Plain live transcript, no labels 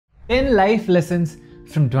10 life lessons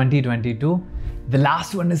from 2022. The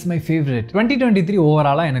last one is my favorite. 2023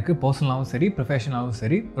 overall எனக்கு personally சரி professionally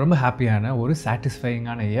சரி ரொம்ப ஹாப்பியான ஒரு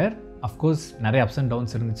satisfying-ஆன year. Of course நிறைய ups and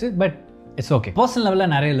downs இருந்துச்சு, but it's okay. Personal level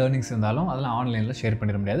நிறைய learnings இருந்தாலும் அதெல்லாம் ஆன்லைனில் ஷேர்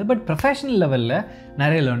பண்ணிட முடியாது. பட் ப்ரொஃபஷனல் லெவலில்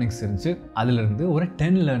நிறைய லேர்னிங்ஸ் இருந்துச்சு. அதிலிருந்து ஒரு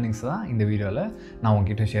 10 லேர்னிங்ஸ் தான் இந்த வீடியோவில் நான்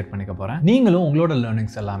உங்ககிட்ட ஷேர் பண்ணிக்க போகிறேன். நீங்களும் உங்களோட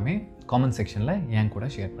லேர்னிங்ஸ் எல்லாமே காமெண்ட் செக்ஷனில் என் கூட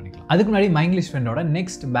ஷேர் பண்ணிக்கலாம். அதுக்கு முன்னாடி மை இங்கிலீஷ் ஃப்ரெண்டோட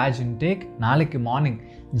நெக்ஸ்ட் பேட்ச் இன்டேக் நாளைக்கு morning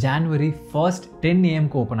January 1st 10 AM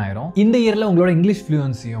open ஆயிரும். இந்த இயரில் உங்களோட இங்கிலீஷ்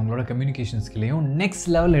ஃப்ளூயன்சியும் உங்களோட கம்யூனிகேஷன் ஸ்கில்லையும் நெக்ஸ்ட்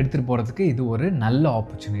லெவல் எடுத்துகிட்டு போகிறதுக்கு இது ஒரு நல்ல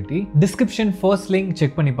opportunity. Description first link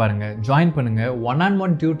check பண்ணி பாருங்கள், ஜாயின் பண்ணுங்கள்.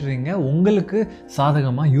 1-on-1 டியூட்டரிங்கை உங்களுக்கு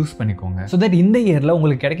சாதகமாக யூஸ் பண்ணிக்கோங்க. ஸோ தட் இந்த இயரில்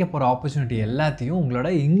உங்களுக்கு கிடைக்க போகிற ஆப்பர்ச்சுனிட்டி எல்லாத்தையும் உங்களோட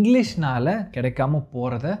இங்கிலீஷ்னால் கிடைக்காம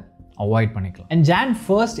போகிறத அவாய்ட் பண்ணிக்கலாம். அண்ட் Jan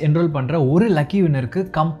 1st என்ரோல் பண்ணுற ஒரு lucky வின்னருக்கு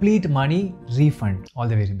complete money refund. All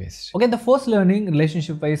the very best. Okay, இந்த first learning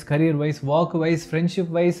relationship wise, career wise, work wise,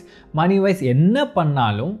 friendship wise, மணி வைஸ் என்ன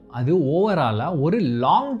பண்ணாலும் அது ஓவராலாக ஒரு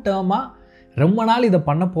லாங் டேர்மாக ரொம்ப நாள் இதை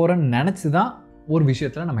பண்ண போகிறேன்னு நினச்சி தான் ஒரு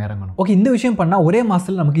விஷயத்தில் நம்ம இறங்கணும். ஓகே, இந்த விஷயம் பண்ணால் ஒரே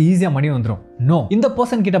மாதத்தில் நமக்கு ஈஸியாக மணி வந்துடும். நோ, இந்த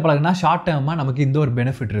பர்சன் கிட்ட பழகுனா ஷார்ட் டேர்மாக நமக்கு இந்த ஒரு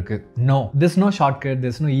பெனிஃபிட் இருக்குது. No, this no short cut,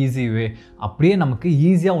 this no easy way. அப்படியே நமக்கு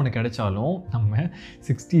ஈஸியாக ஒன்று கிடைச்சாலும் நம்ம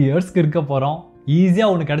 60 இயர்ஸ்க்கு இருக்க போகிறோம்.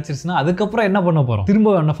 ஈஸியாக ஒன்று கிடச்சிருச்சுன்னா அதுக்கப்புறம் என்ன பண்ண போகிறோம்?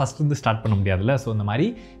 திரும்ப ஒன்று ஃபஸ்ட்லேருந்து ஸ்டார்ட் பண்ண முடியாதுல்ல. ஸோ இந்த மாதிரி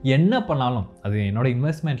என்ன பண்ணாலும் அது என்னோடய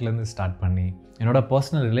இன்வெஸ்ட்மெண்ட்லேருந்து ஸ்டார்ட் பண்ணி, என்னோடய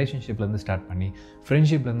பர்சனல் ரிலேஷன்ஷிப்லேருந்து ஸ்டார்ட் பண்ணி,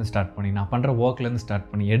 ஃப்ரெண்ட்ஷிப்லேருந்து ஸ்டார்ட் பண்ணி, நான் பண்ணுற ஒர்க்லேருந்து ஸ்டார்ட்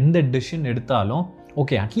பண்ணி எந்த டிசிஷன் எடுத்தாலும்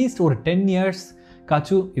ஓகே அட்லீஸ்ட் ஒரு 10 இயர்ஸ்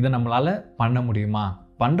காச்சும் இதை நம்மளால் பண்ண முடியுமா?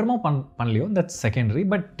 பண்ணுறோமோ பண்ணலையோ தட்ஸ் செகண்டரி.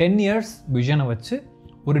 பட் 10 இயர்ஸ் விஷனை வச்சு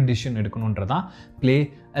ஒரு decision எடுக்கணுன்றதான் play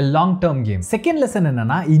a long term game. Second lesson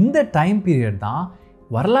என்னென்னா, இந்த டைம் பீரியட் தான்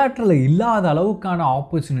வரலாற்றில் இல்லாத அளவுக்கான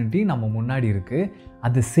ஆப்பர்ச்சுனிட்டி நம்ம முன்னாடி இருக்குது.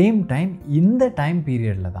 அட் த சேம் டைம் இந்த டைம்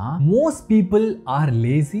பீரியடில் தான் most people are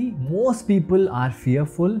lazy, most people are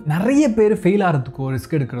fearful. நிறைய பேர் ஃபெயில் ஆகிறதுக்கோ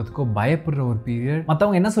ரிஸ்க் எடுக்கிறதுக்கோ பயப்படுற ஒரு பீரியட்.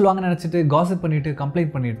 மற்றவங்க என்ன சொல்லுவாங்கன்னு நினச்சிட்டு காசிப் பண்ணிவிட்டு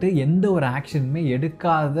கம்ப்ளைண்ட் பண்ணிவிட்டு எந்த ஒரு ஆக்ஷனுமே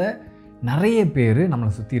எடுக்காத நிறைய பேர்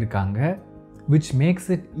நம்மளை சுற்றி இருக்காங்க. which makes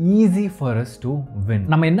it easy for us to win.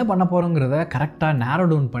 நம்ம என்ன பண்ண போகிறோங்கிறத கரெக்டாக நேரோ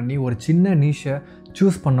டவுன் பண்ணி ஒரு சின்ன நீஷை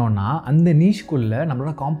சூஸ் பண்ணோன்னா அந்த நீஷ்குள்ளே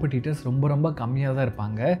நம்மளோட காம்படிட்டர்ஸ் ரொம்ப ரொம்ப கம்மியாக தான்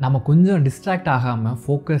இருப்பாங்க. நம்ம கொஞ்சம் டிஸ்ட்ராக்ட் ஆகாமல்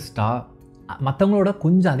ஃபோக்கஸ்டாக மற்றவங்களோட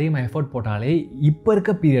கொஞ்சம் அதிகமாக எஃபர்ட் போட்டாலே இப்போ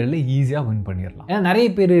இருக்க பீரியடில் ஈஸியாக வின் பண்ணிடலாம். ஏன்னா நிறைய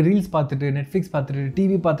பேர் ரீல்ஸ் பார்த்துட்டு, நெட்ஃப்ளிக்ஸ் பார்த்துட்டு,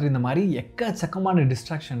 டிவி பார்த்துட்டு இந்த மாதிரி எக்கச்சக்கமான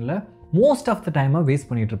டிஸ்ட்ராக்ஷனில் மோஸ்ட் ஆஃப் த டைமை வேஸ்ட்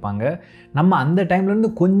பண்ணிகிட்டு இருப்பாங்க. நம்ம அந்த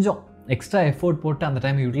டைம்லேருந்து கொஞ்சம் எக்ஸ்ட்ரா எஃபோர்ட் போட்டு அந்த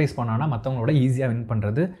டைமை யூட்டிலைஸ் பண்ணோன்னா மற்றவங்களோட ஈஸியாக வின்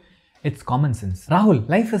பண்ணுறது. It's common sense. ராகுல்,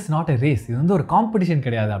 life is not a race, இது வந்து ஒரு காம்படிஷன்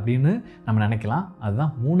கிடையாது அப்படின்னு நம்ம நினைக்கலாம்.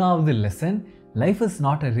 அதுதான் 3வது lesson. Life is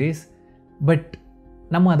not a race, but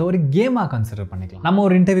நம்ம அதை ஒரு கேமாக கன்சிடர் பண்ணிக்கலாம். நம்ம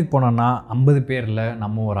ஒரு இன்டர்வியூக்கு போனோம்னா 50 பேரில்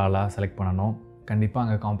நம்ம ஒரு ஆளாக செலக்ட் பண்ணணும். கண்டிப்பாக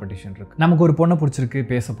அங்கே காம்படிஷன் இருக்குது. நமக்கு ஒரு பொண்ணை பிடிச்சிருக்கு,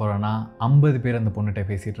 பேச போகிறோன்னா 50 பேர் அந்த பொண்ணுகிட்ட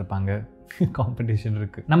பேசிகிட்டு இருப்பாங்க. காம்படிஷன்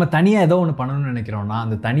இருக்குது. நம்ம தனியாக ஏதோ ஒன்று பண்ணணும்னு நினைக்கிறோன்னா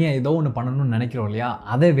அந்த தனியாக ஏதோ ஒன்று பண்ணணும்னு நினைக்கிறோம் இல்லையா,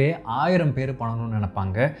 அதவே 1000 பேர் பண்ணணும்னு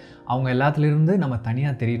நினைப்பாங்க. அவங்க எல்லாத்துலேருந்து நம்ம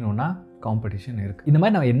தனியாக தெரியணுன்னா காம்படிஷன் இருக்குது. இந்த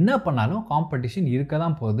மாதிரி நம்ம என்ன பண்ணாலும் காம்படிஷன் இருக்க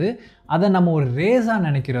தான் போகுது. அதை நம்ம ஒரு ரேஸாக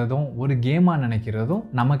நினைக்கிறதும் ஒரு கேமாக நினைக்கிறதும்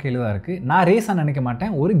நம்ம கையில் தான் இருக்குது. நான் ரேஸாக நினைக்க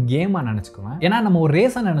மாட்டேன், ஒரு கேமாக நினச்சிக்குவேன். ஏன்னா நம்ம ஒரு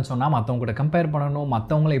ரேஸாக நினச்சோன்னா மற்றவங்க கூட கம்பேர் பண்ணணும்,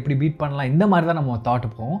 மற்றவங்கள எப்படி பீட் பண்ணலாம், இந்த மாதிரி தான் நம்ம தாட்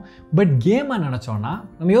போவோம். பட் கேமாக நினச்சோன்னா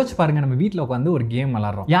நம்ம யோசிச்சு பாருங்கள், நம்ம வீட்டில் உட்காந்து ஒரு கேம்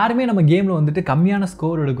விளாட்றோம். யாருமே நம்ம கேமில் வந்துட்டு கம்மியான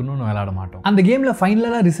ஸ்கோர் எடுக்கணும்னு விளாட மாட்டோம். அந்த கேமில்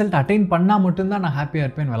ஃபைனலாக ரிசல்ட் அட்டைன் பண்ணால் மட்டும்தான் நான் ஹாப்பியாக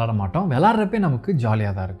இருப்பேன்னு விளாட மாட்டோம். விளாட்றப்பே நமக்கு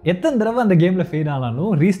ஜாலியாக தான் இருக்கும். எத்தனை தடவை அந்த கேமில் ஃபெயில்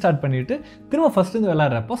ஆனாலும் ரீஸ்டார்ட் பண்ணிவிட்டு திரும்ப ஃபர்ஸ்ட்லேருந்து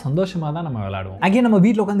விளாட்றப்போ சந்தோஷமாக தான் நம்ம விளாடுவோம். அகைன் நம்ம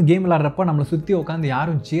வீட்டில் உட்காந்து கேம் விளாட்றப்போ நம்மளை சுற்றி உட்காந்து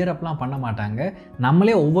யாரும் சேரப்லாம் பண்ண மாட்டாங்க.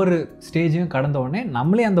 நம்மளே ஒவ்வொரு ஸ்டேஜையும் கடந்த உடனே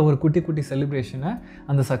நம்மளே அந்த ஒரு குட்டி குட்டி செலிப்ரேஷனை,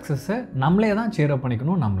 அந்த சக்ஸஸை நம்மளே தான் சேரப்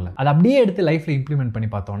பண்ணிக்கணும். நம்மளை அதை அப்படியே எடுத்து லைஃப்பில் இம்ப்ளிமெண்ட் பண்ணி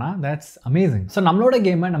பார்த்தோன்னா தட்ஸ் அமேசிங். ஸோ நம்மளோட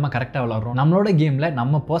கேமை நம்ம கரெக்டாக விளாட்றோம், நம்மளோட கேமில்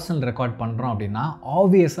நம்ம பர்சனல் ரெக்கார்ட் பண்ணுறோம் அப்படின்னா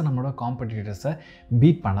ஆப்வியஸாக நம்மளோட காம்படிட்டர்ஸை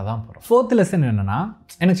பீட் பண்ண தான் போகிறோம். 4th லெசன் என்னென்னா,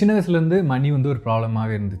 எனக்கு சின்ன வயசுலேருந்து மணி வந்து ஒரு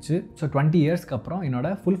ப்ராப்ளமாகவே இருந்துச்சு. ஸோ 20 இயர்ஸ்க்கு அப்புறம்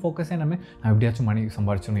என்னோட ஃபுல் ஃபோக்கஸே நம்ம எப்படியாச்சும் மணி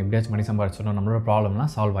சம்பாரிச்சிடணும், நம்மளோட ப்ராப்ளம்லாம்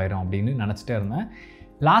சால்வ் ஆயிரும் அப்படின்னு நினச்சிட்டே இருந்தேன்.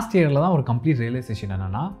 லாஸ்ட் இயரில் தான் ஒரு கம்ப்ளீட் ரியலைசேஷன்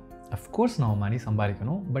என்னென்னா, அஃப்கோர்ஸ் நம்ம மணி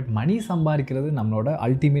சம்பாதிக்கணும், பட் மணி சம்பாதிக்கிறது நம்மளோட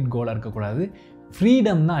அல்டிமேட் கோலாக இருக்கக்கூடாது.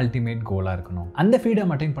 ஃப்ரீடம் தான் அல்டிமேட் கோலாக இருக்கணும். அந்த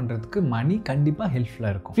ஃப்ரீடம் அட்டைன் பண்ணுறதுக்கு மணி கண்டிப்பாக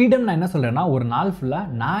ஹெல்ப்ஃபுல்லாக இருக்கும். ஃப்ரீடம் நான் என்ன சொல்கிறேன்னா, ஒரு நாள்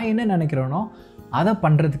ஃபுல்லாக நான் என்ன நினைக்கிறேனோ அதை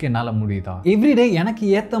பண்ணுறதுக்கு என்னால் முடியுதா? எவ்ரிடே எனக்கு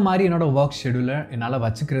ஏற்ற மாதிரி என்னோட ஒர்க் ஷெடியூலை என்னால்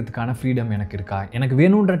வச்சுக்கிறதுக்கான ஃப்ரீடம் எனக்கு இருக்கா? எனக்கு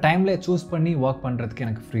வேணுன்ற டைமில் சூஸ் பண்ணி ஒர்க் பண்ணுறதுக்கு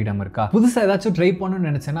எனக்கு ஃப்ரீடம் இருக்கா? புதுசாக ஏதாச்சும் ட்ரை பண்ணணும்னு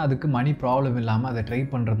நினச்சேன்னா அதுக்கு மணி ப்ராப்ளம் இல்லாமல் அதை ட்ரை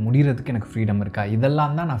பண்ணுறது முடிகிறதுக்கு எனக்கு ஃப்ரீடம் இருக்கா?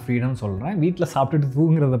 இதெல்லாம் தான் நான் ஃப்ரீடம் சொல்கிறேன். வீட்டில் சாப்பிட்டுட்டு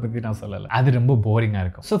தூங்குறத பற்றி நான் சொல்லலை, அது ரொம்ப போரிங்காக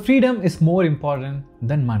இருக்கும். So freedom is more important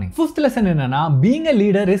then money. 5th lesson என்னன்னா, being a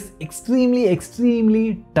leader is extremely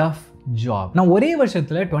tough job. நான் ஒரே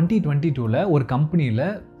வருஷத்தில் 2022 ஒரு கம்பெனியில்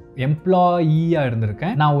எம்ப்ளாயியாக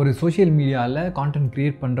இருந்திருக்கேன். நான் ஒரு சோஷியல் மீடியாவில் கான்டென்ட்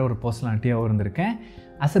க்ரியேட் பண்ணுற ஒரு பர்சனாலிட்டியாகவும் இருந்திருக்கேன்.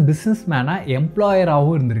 ஆஸ் அ பிஸ்னஸ் மேனாக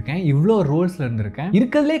எம்ப்ளாயராகவும் இருந்திருக்கேன். இவ்வளோ ரோல்ஸில் இருந்திருக்கேன்.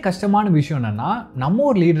 இருக்கிறதுலே கஷ்டமான விஷயம் என்னென்னா, நம்ம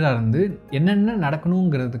ஒரு லீடராக இருந்து என்னென்ன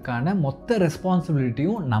நடக்கணுங்கிறதுக்கான மொத்த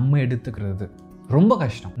ரெஸ்பான்சிபிலிட்டியும் நம்ம எடுத்துக்கிறது ரொம்ப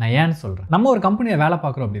கஷ்டம். நான் ஏன்னு சொல்கிறேன், நம்ம ஒரு கம்பெனியில் வேலை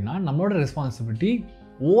பார்க்குறோம் அப்படின்னா நம்மளோட ரெஸ்பான்சிபிலிட்டி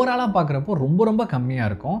ஓவராலாக பார்க்குறப்போ ரொம்ப ரொம்ப கம்மியாக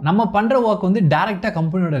இருக்கும். நம்ம பண்ணுற ஒர்க் வந்து டேரெக்டாக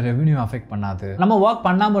கம்பெனியோட ரெவன்யூ அஃபெக்ட் பண்ணாது. நம்ம ஒர்க்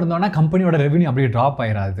பண்ணாமல் இருந்தோம்னா கம்பெனியோட ரெவன்யூ அப்படியே ட்ராப்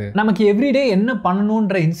ஆயிடாது. நமக்கு எவ்ரிடே என்ன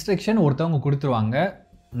பண்ணணுன்ற இன்ஸ்ட்ரக்ஷன் ஒருத்தவங்க கொடுத்துருவாங்க.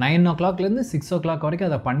 9 o'clockலேருந்து 6 o'clock வரைக்கும்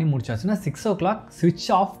அதை பண்ணி முடிச்சாச்சுன்னா 6 o'clock ஸ்விட்ச்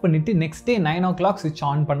ஆஃப் பண்ணிவிட்டு நெக்ஸ்ட் டே 9 o'clock ஸ்விட்ச்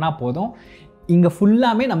ஆன் பண்ணால் போதும். இங்கே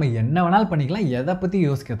ஃபுல்லாமே நம்ம என்ன வேணாலும் பண்ணிக்கலாம், எதை பற்றி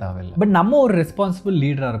யோசிக்க தேவையில்லை. பட் நம்ம ஒரு ரெஸ்பான்சிபிள்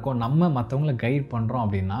லீடராக இருக்கோம், நம்ம மற்றவங்களை கைட் பண்ணுறோம்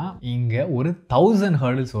அப்படின்னா இங்கே ஒரு 1000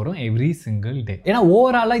 hurdles வரும் எவ்ரி சிங்கிள் டே. ஏன்னா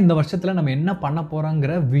ஓவராலாக இந்த வருஷத்தில் நம்ம என்ன பண்ண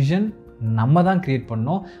போகிறோங்கிற விஷன் நம்ம தான் கிரியேட்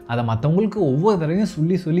பண்ணோம். அதை மற்றவங்களுக்கு ஒவ்வொரு தடவையும்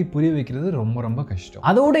சொல்லி புரிய வைக்கிறது ரொம்ப ரொம்ப கஷ்டம்.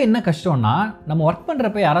 அதோட என்ன கஷ்டம்னா, நம்ம ஒர்க்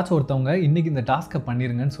பண்ணுறப்ப யாராச்சும் ஒருத்தவங்க இன்றைக்கி இந்த டாஸ்க்கை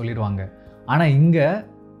பண்ணிடுங்கன்னு சொல்லிடுவாங்க. ஆனால் இங்கே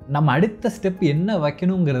நம்ம அடுத்த ஸ்டெப் என்ன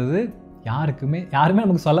வைக்கணுங்கிறது யாருமே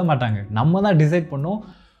நமக்கு சொல்ல மாட்டாங்க. நம்ம தான் டிசைட் பண்ணோம்.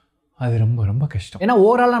 அது ரொம்ப ரொம்ப கஷ்டம். ஏன்னா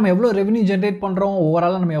ஓவரால் நம்ம எவ்வளோ ரெவன்யூ ஜென்ரேட் பண்ணுறோம்,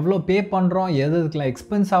 ஓவராலாக நம்ம எவ்வளோ பே பண்ணுறோம், எதுக்கெல்லாம்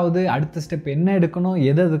எக்ஸ்பென்ஸ் ஆகுது, அடுத்த ஸ்டெப் என்ன எடுக்கணும்,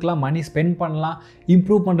 எதுக்கெல்லாம் மணி ஸ்பெண்ட் பண்ணலாம்,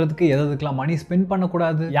 இம்ப்ரூவ் பண்ணுறதுக்கு எதுக்கெல்லாம் மணி ஸ்பெண்ட்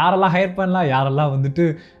பண்ணக்கூடாது, யாரெல்லாம் ஹையர் பண்ணலாம், யாரெல்லாம் வந்துட்டு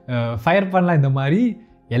ஃபயர் பண்ணலாம், இந்த மாதிரி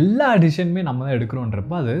எல்லா டிசிஷனுமே நம்ம தான்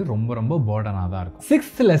எடுக்கிறோன்றப்போ அது ரொம்ப ரொம்ப போர்டனாக தான் இருக்கும்.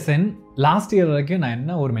 6th lesson லாஸ்ட் இயர் வரைக்கும் நான்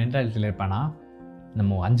என்ன ஒரு மென்டாலிட்டியில் இருப்பேன்னா,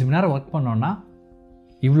 நம்ம 5 மணி நேரம் ஒர்க் பண்ணோன்னா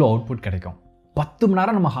இவ்வளோ அவுட்புட் கிடைக்கும். 10 மணி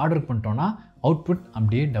நேரம் நம்ம ஹார்ட் ஒர்க் பண்ணிட்டோன்னா அவுட்புட்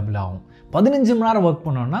அப்படியே டபுள் ஆகும். 15 மணி நேரம் ஒர்க்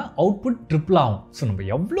பண்ணோன்னா அவுட்புட் ட்ரிபிள் ஆகும். ஸோ நம்ம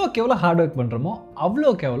எவ்வளோ ஹார்ட் ஒர்க் பண்ணுறோமோ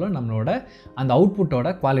அவ்வளோக்கு நம்மளோட அந்த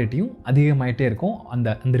அவுட்புட்டோட குவாலிட்டியும் அதிகமாகிட்டே இருக்கும்,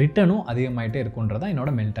 அந்த ரிட்டர்னும் அதிகமாகிட்டே இருக்கும்ன்றதான்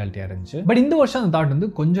என்னோட மென்டாலிட்டியாக இருந்துச்சு. பட் இந்த வருஷம் அந்த தாட்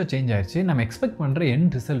வந்து கொஞ்சம் சேஞ்ச் ஆயிடுச்சு. நம்ம எக்ஸ்பெக்ட் பண்ணுற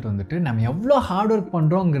எண்ட் ரிசல்ட் வந்துட்டு நம்ம எவ்வளோ ஹார்ட் ஒர்க்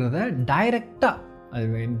பண்ணுறோங்கிறத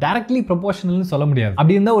டைரக்ட்லி ப்ரொபோஷனல்னு சொல்ல முடியாது.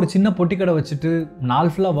 அப்படி இருந்தால் ஒரு சின்ன பொட்டி கடை வச்சுட்டு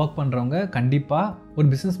நாள் ஃபுல்லாக ஒர்க் பண்ணுறவங்க கண்டிப்பாக ஒரு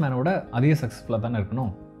பிஸ்னஸ் மேனோட அதிக சக்ஸஸ்ஃபுல்லாக தானே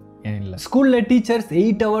இருக்கணும். ஏன் இல்லை, ஸ்கூலில் டீச்சர்ஸ்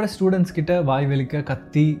 8 hours ஸ்டூடெண்ட்ஸ் கிட்ட வாய் வெளிக்க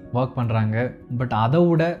கத்தி ஒர்க் பண்ணுறாங்க. பட் அதை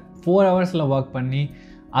விட 4 hours ஒர்க் பண்ணி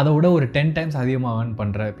அதை விட ஒரு 10 times அதிகமாக ஏர்ன்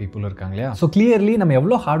பண்ணுற பீப்புள் இருக்காங்க இல்லையா. ஸோ கிளியர்லி நம்ம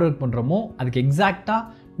எவ்வளோ ஹார்ட் ஒர்க் பண்ணுறோமோ அதுக்கு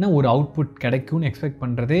எக்ஸாக்டாக ஒரு அவுட்புட் கிடைக்கும்னு எக்ஸ்பெக்ட்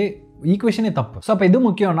பண்ணுறதே ஈக்குவேஷனே தப்பு. ஸோ அப்போ எது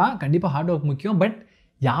முக்கியம்னா கண்டிப்பாக ஹார்ட் ஒர்க் முக்கியம். பட்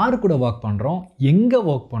யாரு கூட ஒர்க் பண்ணுறோம், எங்கே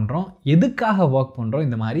ஒர்க் பண்ணுறோம், எதுக்காக ஒர்க் பண்ணுறோம்,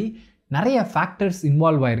 இந்த மாதிரி நிறைய ஃபேக்டர்ஸ்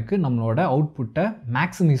இன்வால்வ் ஆகிருக்கு நம்மளோட அவுட்புட்டை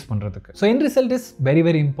மேக்ஸிமைஸ் பண்ணுறதுக்கு. So end result is very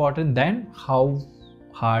very important then how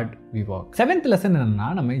heart we work. 7th lesson என்னென்னா,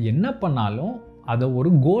 நம்ம என்ன பண்ணாலும் அதை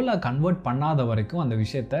ஒரு கோலாக கன்வெர்ட் பண்ணாத வரைக்கும் அந்த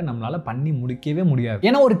விஷயத்தை நம்மளால் பண்ணி முடிக்கவே முடியாது.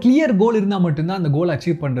 ஏன்னா ஒரு கிளியர் கோல் இருந்தால் மட்டும்தான் அந்த கோல்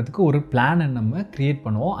அச்சீவ் பண்ணுறதுக்கு ஒரு பிளானை நம்ம கிரியேட்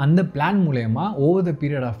பண்ணுவோம். அந்த பிளான் மூலயமா over the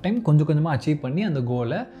period of time கொஞ்சம் கொஞ்சமாக அச்சீவ் பண்ணி அந்த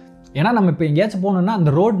கோலை, ஏன்னா நம்ம இப்போ எங்கேயாச்சும் போகணுன்னா அந்த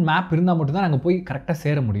ரோட் மேப் இருந்தால் மட்டும்தான் நாங்கள் போய் கரெக்டாக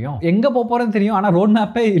சேர முடியும். எங்கே போகிறோன்னு தெரியும், ஆனால் ரோட்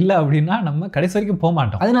மேப்பே இல்லை அப்படின்னா நம்ம கடைசி வரைக்கும் போக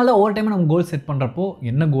மாட்டோம். அதனால ஓவர் டைம் நம்ம கோல் செட் பண்ணுறப்போ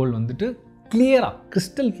என்ன கோல் வந்துட்டு கிளியராக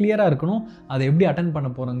கிறிஸ்டல் கிளியராக இருக்கணும். அதை எப்படி அட்டன்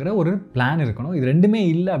பண்ண போகிறோங்கிற ஒரு பிளான் இருக்கணும். இது ரெண்டுமே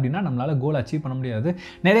இல்லை அப்படின்னா நம்மளால் கோல் அச்சீவ் பண்ண முடியாது.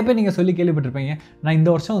 நிறைய பேர் நீங்கள் சொல்லி கேள்விப்பட்டிருப்பீங்க, நான்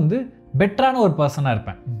இந்த வருஷம் வந்து பெட்டரான ஒரு பர்சனாக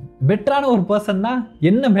இருப்பேன். பெட்டரான ஒரு பர்சன்னா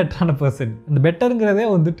என்ன பெட்டரான பர்சன்? இந்த பெட்டருங்கிறதே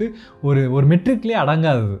வந்துட்டு ஒரு மெட்ரிக்லேயே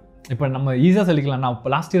அடங்காதது. இப்போ நம்ம ஈஸியாக சொல்லிக்கலாம், நான் இப்போ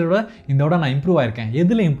லாஸ்ட் இயரோட இதோட நான் இம்ப்ரூவ் ஆயிருக்கேன்.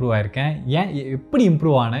 எதில் இம்ப்ரூவ் ஆயிருக்கேன், ஏன் எப்படி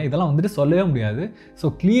இம்ப்ரூவ் ஆனேன், இதெல்லாம் வந்துட்டு சொல்லவே முடியாது. ஸோ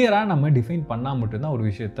கிளியராக நம்ம டிஃபைன் பண்ணால் மட்டும்தான் ஒரு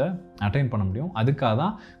விஷயத்தை அட்டைன் பண்ண முடியும். அதுக்காக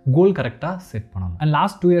தான் கோல் கரெக்டாக செட் பண்ணணும். அண்ட்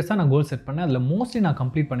லாஸ்ட் 2 years நான் கோல் செட் பண்ணேன். அதில் மோஸ்ட்லி நான்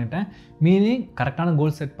கம்ப்ளீட் பண்ணிட்டேன். மீனிங் கரெக்டான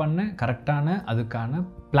கோல் செட் பண்ணேன், கரெக்டான அதுக்கான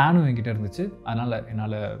பிளானும் என்கிட்ட இருந்துச்சு. அதனால்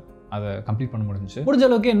என்னால் அதை கம்ப்ளீட் பண்ண முடிஞ்ச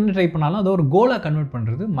அளவுக்கு என்ன ட்ரை பண்ணாலும் அதை ஒரு கோலாக கன்வெர்ட்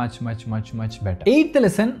பண்ணுறது மச் பெட்டர். 8th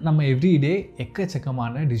lesson, நம்ம எவ்ரிடே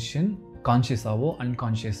எக்கச்சக்கமான டிசிஷன் கான்ஷியஸாவோ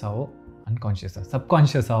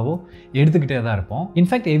சப்கான்ஷியஸாவோ எடுத்துக்கிட்டே தான் இருப்போம்.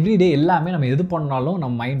 இன்ஃபேக்ட் எவ்ரிடே எல்லாமே நம்ம எது பண்ணாலும்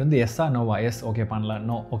நம்ம மைண்ட் வந்து எஸ்ஸா நோவா, எஸ் ஓகே பண்ணலாம்,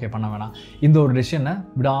 நோ ஓகே பண்ண வேணாம், இந்த ஒரு டிசிஷனை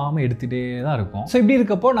விடாமல் எடுத்துகிட்டே தான் இருக்கும். ஸோ இப்படி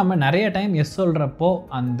இருக்கப்போ நம்ம நிறைய டைம் எஸ் சொல்கிறப்போ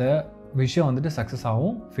அந்த விஷயம் வந்துட்டு சக்ஸஸ்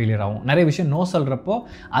ஆகும், ஃபெயிலியர் ஆகும். நிறைய விஷயம் நோ சொல்கிறப்போ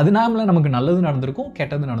அதனால நமக்கு நல்லது நடந்திருக்கும்,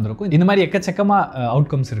 கெட்டது நடந்திருக்கும். இந்த மாதிரி எக்கச்சக்கமாக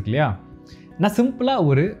அவுட்கம்ஸ் இருக்கு இல்லையா. நான்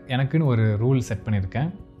சிம்பிளாக எனக்குன்னு ஒரு ரூல் செட் பண்ணியிருக்கேன்.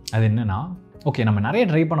 அது என்னென்னா, ஓகே நம்ம நிறைய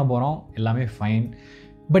ட்ரை பண்ண போகிறோம், எல்லாமே ஃபைன்,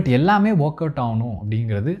 பட் எல்லாமே ஒர்க் அவுட் ஆகணும்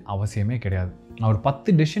அப்படிங்கிறது அவசியமே கிடையாது. நான் ஒரு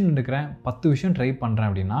 10 டெசிஷன் எடுக்கிறேன், 10 விஷயம் ட்ரை பண்ணுறேன்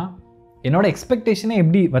அப்படின்னா என்னோடய எக்ஸ்பெக்டேஷனை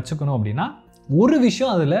எப்படி வச்சுக்கணும் அப்படின்னா, ஒரு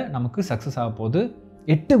விஷயம் அதில் நமக்கு சக்ஸஸ் ஆக போகுது,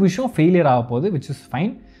 8 விஷயம் ஃபெயிலியர் ஆக போகுது, விச் இஸ்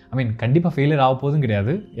ஃபைன். கண்டிப்பாக ஃபெயிலியர் ஆக போதும்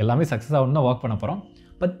கிடையாது, எல்லாமே சக்ஸஸ் ஆகணும் தான் ஒர்க் பண்ண போகிறோம்.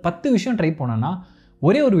 பட் 10 விஷயம் ட்ரை பண்ணோன்னா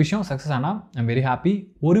ஒரே ஒரு விஷயம் சக்ஸஸ் ஆனால் ஐம் வெரி ஹாப்பி,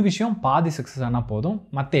 ஒரு விஷயம் பாதி சக்ஸஸ் ஆனால் போதும்,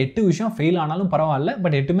 மற்ற 8 விஷயம் ஃபெயில் ஆனாலும் பரவாயில்ல,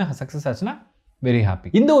 பட் 8மே சக்ஸஸ் ஆச்சுன்னா வெரி ஹாப்பி.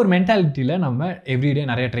 இந்த ஒரு மென்டாலிட்டியில் நம்ம எவ்ரிடே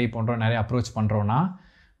நிறைய ட்ரை பண்ணுறோம், நிறைய அப்ரோச் பண்ணுறோன்னா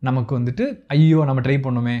நமக்கு வந்துட்டு ஐயோ நம்ம ட்ரை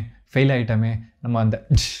பண்ணோமே, ஃபெயில் ஆகிட்டோமே, நம்ம அந்த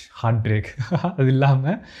ஹார்ட் பிரேக் அது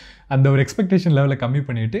இல்லாமல் அந்த ஒரு எக்ஸ்பெக்டேஷன் லெவலை கம்மி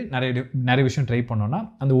பண்ணிவிட்டு நிறைய விஷயம் ட்ரை பண்ணோன்னா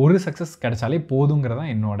அந்த ஒரு சக்ஸஸ் கிடைச்சாலே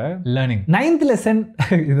போதுங்கிறதான் என்னோட லேர்னிங். 9th லெசன்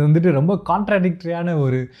இது வந்துட்டு ரொம்ப கான்ட்ராடிக்டரியான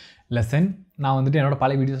ஒரு லெசன். நான் வந்துட்டு என்னோட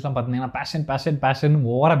பழைய வீடியோஸ்லாம் பார்த்தீங்கன்னா பேஷன்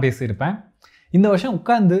ஓவராக பேசியிருப்பேன். இந்த வருஷம்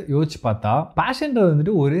உட்காந்து யோசிச்சு பார்த்தா பேஷன்றது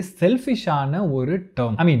வந்துட்டு ஒரு செல்ஃபிஷான ஒரு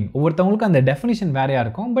டேர்ம். ஐ மீன் ஒவ்வொருத்தவங்களுக்கும் அந்த டெஃபினிஷன் வேறையாக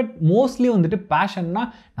இருக்கும். பட் மோஸ்ட்லி வந்துட்டு பேஷன்னா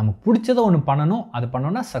நமக்கு பிடிச்சதை ஒன்று பண்ணணும், அது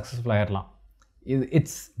பண்ணோன்னா சக்ஸஸ்ஃபுல் ஆகிடலாம்.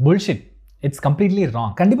 It's bullshit. It's completely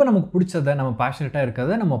wrong. கண்டிப்பாக நமக்கு பிடிச்சதை நம்ம பேஷனட்டாக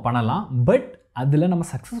இருக்கிறத நம்ம பண்ணலாம். பட் அதில் நம்ம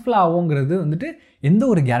சக்ஸஸ்ஃபுல் ஆகுங்கிறது வந்துட்டு எந்த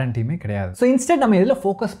ஒரு கேரண்டியுமே கிடையாது. ஸோ இன்ஸ்டெட் நம்ம எதில்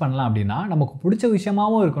ஃபோக்கஸ் பண்ணலாம் அப்படின்னா நமக்கு பிடிச்ச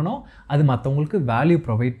விஷயமாகவும் இருக்கணும், அது மற்றவங்களுக்கு வேல்யூ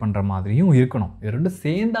ப்ரொவைட் பண்ணுற மாதிரியும் இருக்கணும். இது ரெண்டும்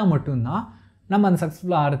சேர்ந்தால் மட்டும்தான் நம்ம அந்த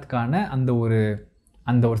சக்ஸஸ்ஃபுல்லாக ஆகிறதுக்கான அந்த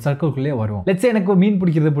ஒரு சர்க்கிள்குள்ளேயே வருவோம். லெட்ஸ் எனக்கு மீன்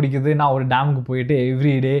பிடிக்குது, நான் ஒரு டேமுக்கு போயிட்டு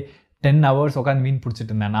எவ்ரிடே 10 hours உட்காந்து மீன்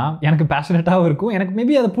பிடிச்சிட்டு இருந்தேன்னா எனக்கு பேஷனட்டாகவும் இருக்கும், எனக்கு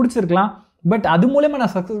மேபி அதை பிடிச்சிருக்கலாம். பட் அது மூலமா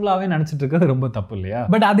நான் சக்ஸஸ்ஃபுல்லாகவே நினச்சிட்டு இருக்கிறது ரொம்ப தப்பு இல்லையா?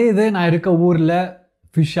 பட் அதே இது நான் இருக்க ஊரில்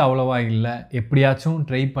ஃபிஷ் அவ்வளோவா இல்லை, எப்படியாச்சும்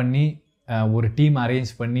ட்ரை பண்ணி ஒரு டீம்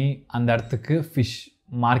அரேஞ்ச் பண்ணி அந்த இடத்துக்கு ஃபிஷ்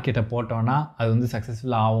மார்க்கெட்டை போட்டோன்னா அது வந்து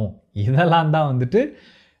சக்ஸஸ்ஃபுல்லாக ஆகும். இதெல்லாம் தான் வந்துட்டு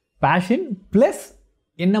பேஷன் ப்ளஸ்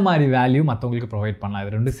என்ன மாதிரி வேல்யூ மற்றவங்களுக்கு ப்ரொவைட் பண்ணலாம்.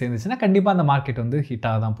 இது ரெண்டும் சேர்ந்துச்சுன்னா கண்டிப்பாக அந்த மார்க்கெட் வந்து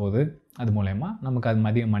ஹிட்டாக தான் போகுது. அது மூலயமா நமக்கு அது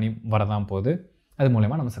மணி வரதான் போகுது. அது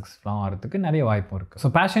மூலயமா நம்ம சக்ஸஸ்ஃபுல்லாக ஆகிறதுக்கு நிறைய வாய்ப்பும் இருக்குது. So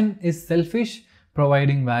fashion is selfish,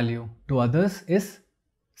 providing value to others is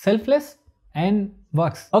selfless and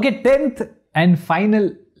works. Okay, 10th and final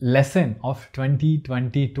lesson of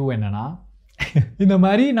 2022 என்னன்னா இந்த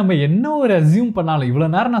மாதிரி நம்ம என்ன ஒரு அசியூம் பண்ணாலும், இவ்வளோ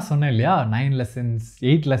நேரம் நான் சொன்னேன் இல்லையா 9 lessons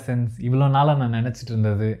 8 lessons இவ்வளோ நாளாக நான் நினச்சிட்டு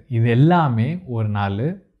இருந்தது, இது எல்லாமே ஒரு நாள்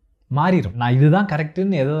மாறிடும். நான் இதுதான்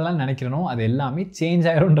கரெக்டுன்னு எதெல்லாம் நினைக்கிறேனோ அது எல்லாமே சேஞ்ச்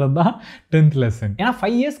ஆயிரும்ன்றது தான் 10th லெசன். ஏன்னா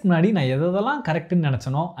 5 yearsக்கு முன்னாடி நான் எதெல்லாம் கரெக்டுன்னு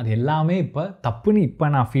நினச்சனோ அது எல்லாமே இப்போ தப்புன்னு இப்போ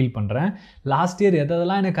நான் ஃபீல் பண்ணுறேன். லாஸ்ட் இயர்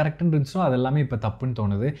எதெல்லாம் எனக்கு கரெக்டுன்னு இருந்துச்சோ அது எல்லாமே இப்போ தப்புன்னு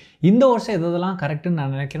தோணுது. இந்த வருஷம் எதெல்லாம் கரெக்டுன்னு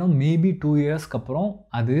நான் நினைக்கிறோம், மேபி 2 yearsக்கு அப்புறம்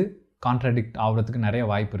அது கான்ட்ராடிக்ட் ஆகிறதுக்கு நிறைய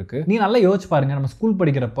வாய்ப்பு இருக்குது. நீ நல்லா யோசிச்சு பாருங்கள், நம்ம ஸ்கூல்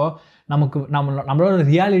படிக்கிறப்போ நம்மளோட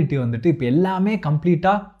ரியாலிட்டி வந்துட்டு இப்போ எல்லாமே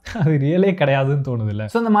கம்ப்ளீட்டாக அது ரியலே கிடையாதுன்னு தோணுது இல்லை?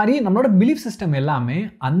 ஸோ அந்த மாதிரி நம்மளோட பிலீஃப் சிஸ்டம் எல்லாமே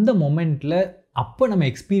அந்த மொமெண்ட்டில் அப்போ நம்ம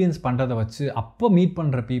எக்ஸ்பீரியன்ஸ் பண்ணுறதை வச்சு, அப்போ மீட்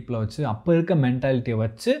பண்ணுற பீப்புளை வச்சு, அப்போ இருக்க மென்டாலிட்டியை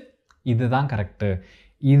வச்சு இதுதான் கரெக்டு,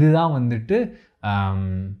 இதுதான் வந்துட்டு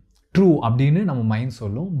ட்ரூ அப்படின்னு நம்ம மைண்ட்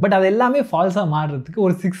சொல்லும். பட் அது எல்லாமே ஃபால்ஸாக மாறுறதுக்கு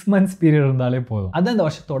ஒரு 6 months பீரியட் இருந்தாலே போதும். அது அந்த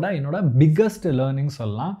வருஷத்தோட என்னோட பிக்கஸ்ட் லேர்னிங்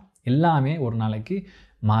சொல்லலாம். எல்லாமே ஒரு நாளைக்கு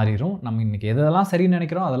மாறிடும். நம்ம இன்றைக்கி எதெல்லாம் சரின்னு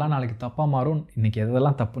நினைக்கிறோம் அதெல்லாம் நாளைக்கு தப்பாக மாறும். இன்றைக்கி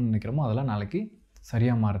எதெல்லாம் தப்புன்னு நினைக்கிறோமோ அதெல்லாம் நாளைக்கு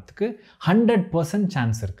சரியாக மாறத்துக்கு 100%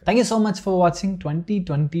 சான்ஸ் இருக்குது. தேங்க்யூ ஸோ மச் ஃபார் வாட்சிங்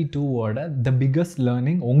 2022ஓட த பிக்கஸ்ட்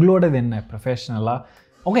லேர்னிங். உங்களோடது என்ன ப்ரொஃபஷ்னலாக,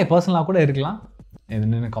 ஓகே பர்சனலாக கூட இருக்கலாம்,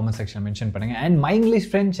 எதுன்னு கமெண்ட் செக்ஷன் மென்ஷன் பண்ணுங்கள். And my English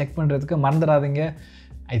friend check பண்ணுறதுக்கு மறந்துடாதீங்க.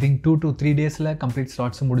 I think 2 to 3 daysல complete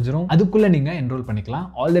slots முடிஞ்சிடும். அதுக்குள்ளே நீங்கள் என்ரோல் பண்ணிக்கலாம்.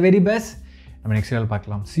 All the very best. நம்ம நெக்ஸ்ட் வீடியோவில்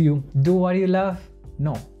பார்க்கலாம். See you. Do what you love.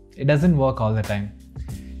 No, it doesn't work all the time.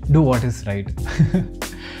 Do what is right.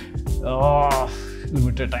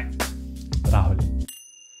 Limited time. Rahul.